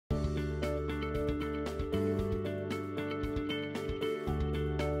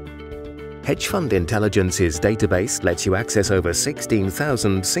Hedge Fund Intelligence's database lets you access over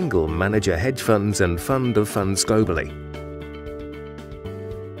 16,000 single manager hedge funds and fund of funds globally.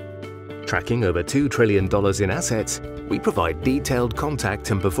 Tracking over $2 trillion in assets, we provide detailed contact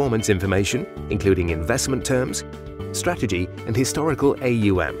and performance information, including investment terms, strategy, and historical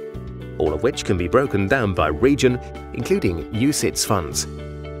AUM, all of which can be broken down by region, including UCITS funds.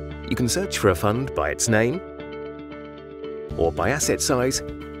 You can search for a fund by its name, or by asset size,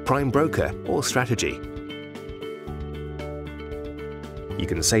 prime broker, or strategy. You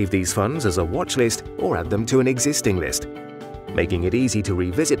can save these funds as a watch list or add them to an existing list, making it easy to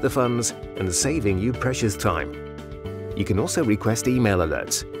revisit the funds and saving you precious time. You can also request email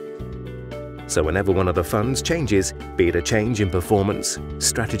alerts. So whenever one of the funds changes, be it a change in performance,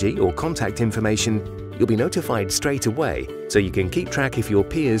 strategy, or contact information, you'll be notified straight away so you can keep track if your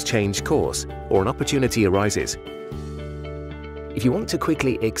peers change course or an opportunity arises. If you want to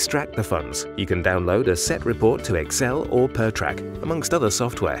quickly extract the funds, you can download a set report to Excel or PerTrack, amongst other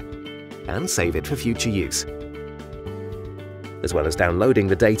software, and save it for future use. As well as downloading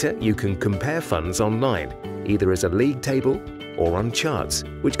the data, you can compare funds online, either as a league table or on charts,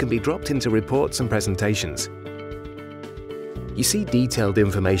 which can be dropped into reports and presentations. You see detailed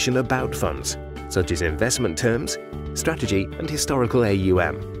information about funds, such as investment terms, strategy, and historical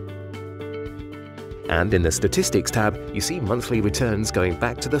AUM. And in the Statistics tab, you see monthly returns going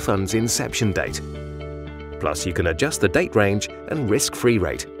back to the fund's inception date. Plus, you can adjust the date range and risk-free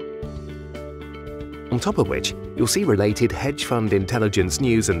rate. On top of which, you'll see related hedge fund intelligence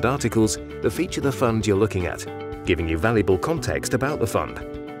news and articles that feature the fund you're looking at, giving you valuable context about the fund.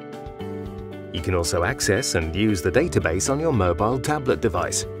 You can also access and use the database on your mobile tablet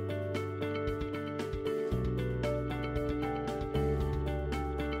device.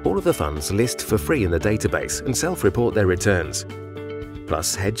 All of the funds list for free in the database and self-report their returns.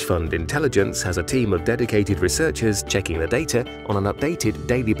 Plus, Hedge Fund Intelligence has a team of dedicated researchers checking the data on an updated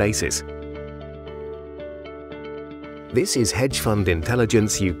daily basis. This is hedge fund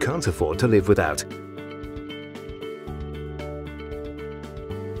intelligence you can't afford to live without.